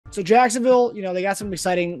So Jacksonville, they got some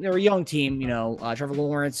exciting. They're a young team, Trevor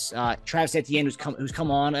Lawrence, Travis Etienne, who's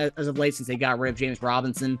come on as of late since they got rid of James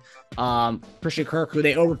Robinson, Christian Kirk, who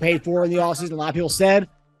they overpaid for in the offseason. A lot of people said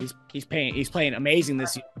he's playing amazing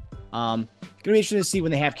this year. Gonna be interesting to see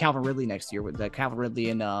when they have Calvin Ridley next year with Calvin Ridley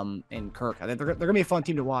and Kirk. I think they're gonna be a fun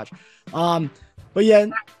team to watch. But yeah,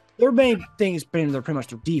 their main thing has been pretty much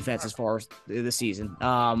their defense as far as the season.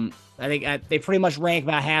 I think they pretty much rank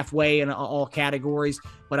about halfway in all categories,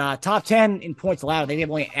 but top 10 in points allowed. They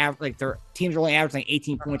have only their teams are only averaging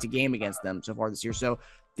 18 points a game against them so far this year. So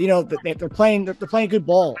they're playing good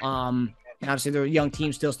ball. Obviously they're a young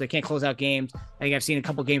team still, so they can't close out games. I think I've seen a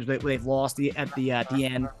couple games where they've lost at the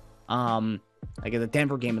end. Like the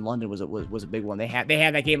Denver game in London was a big one. They had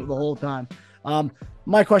that game the whole time.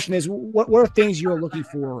 My question is, what are things you're looking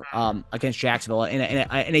for against Jacksonville in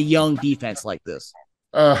a young defense like this?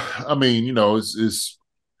 I mean, you got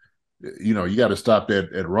to stop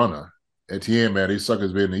that runner. Etienne, man, he's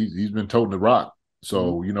been toting the rock.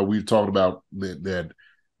 So, we've talked about that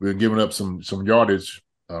we're giving up some yardage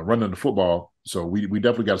running the football. So we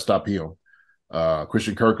definitely got to stop him.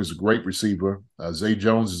 Christian Kirk is a great receiver. Zay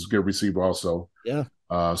Jones is a good receiver also. Yeah.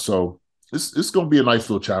 So it's going to be a nice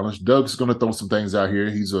little challenge. Doug's going to throw some things out here.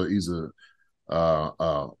 He's a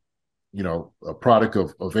product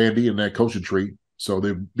of Andy and that coaching tree. So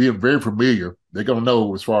they're being very familiar. They're going to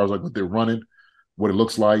know as far as like what they're running, what it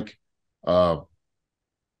looks like. I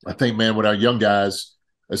think, man, with our young guys,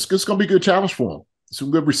 it's going to be a good challenge for them.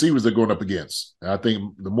 Some good receivers they're going up against. And I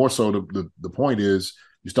think the more so the point is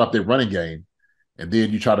you stop their running game, and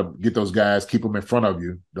then you try to get those guys, keep them in front of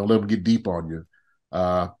you. Don't let them get deep on you.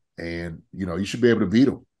 And you should be able to beat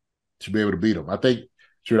them. I think,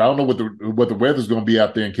 I don't know what the weather's going to be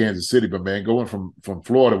out there in Kansas City, but man, going from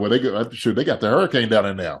Florida where they got the hurricane down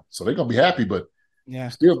there now, so they're going to be happy. But yeah,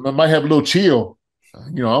 still, they might have a little chill. I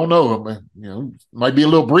don't know. Man, might be a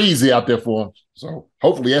little breezy out there for them. So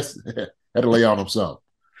hopefully that'll lay on them some.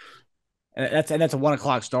 And that's a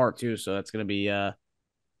 1:00 start too, so that's going to be. I'm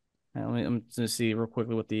going to see real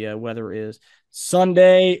quickly what the weather is.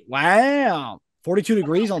 Sunday, wow, 42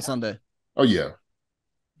 degrees on Sunday. Oh yeah,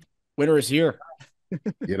 winter is here.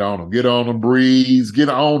 Get on them, breeze, get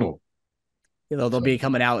on them. They'll be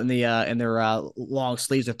coming out in their long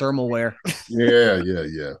sleeves of thermal wear. Yeah.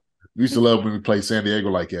 We used to love when we played San Diego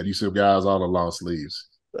like that. You see guys all the long sleeves.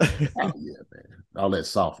 Oh yeah, man, all that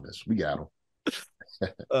softness. We got them.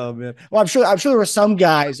 Oh man. Well, I'm sure there were some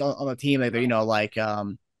guys on the team like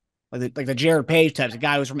the Jared Page types. A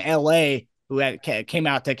guy who was from LA who came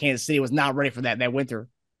out to Kansas City was not ready for that winter.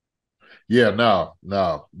 Yeah, no,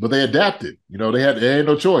 but they adapted. They had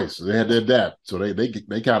no choice. They had to adapt, so they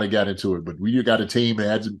kind of got into it. But when you got a team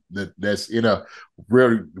that's in a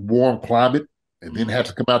very warm climate and then have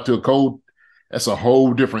to come out to a cold, that's a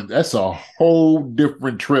whole different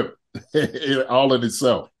trip, all in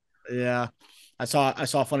itself. Yeah, I saw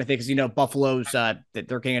a funny thing because Buffalo's that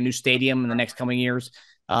they're getting a new stadium in the next coming years.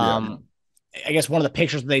 I guess one of the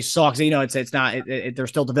pictures that they saw, because it's not they're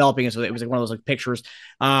still developing it, so it was like one of those pictures.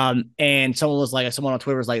 And someone on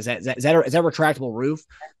Twitter was like, "Is that a retractable roof?"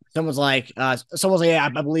 Someone's like, "Yeah,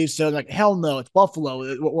 I believe so." Like, hell no, it's Buffalo.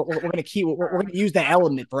 We're gonna use that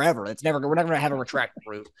element forever. We're never gonna have a retractable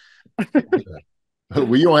roof.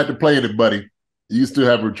 Well, you don't have to play in it, buddy. You still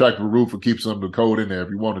have a retractable roof and keep some of the cold in there if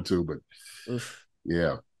you wanted to, but oof.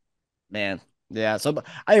 Yeah, man. Yeah, so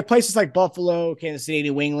I have places like Buffalo, Kansas City,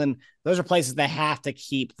 New England. Those are places that have to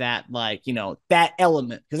keep that, that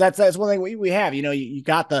element, because that's one thing we have. You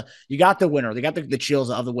got the winter, they got the chills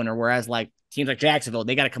of the winter. Whereas teams like Jacksonville,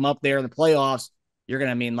 they got to come up there in the playoffs. You're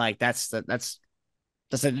gonna that's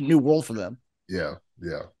a new world for them. Yeah.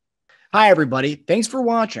 Hi everybody, thanks for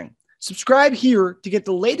watching. Subscribe here to get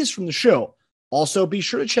the latest from the show. Also, be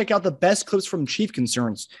sure to check out the best clips from Chief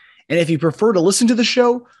Concerns. And if you prefer to listen to the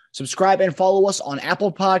show, subscribe and follow us on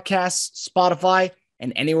Apple Podcasts, Spotify,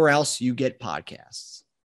 and anywhere else you get podcasts.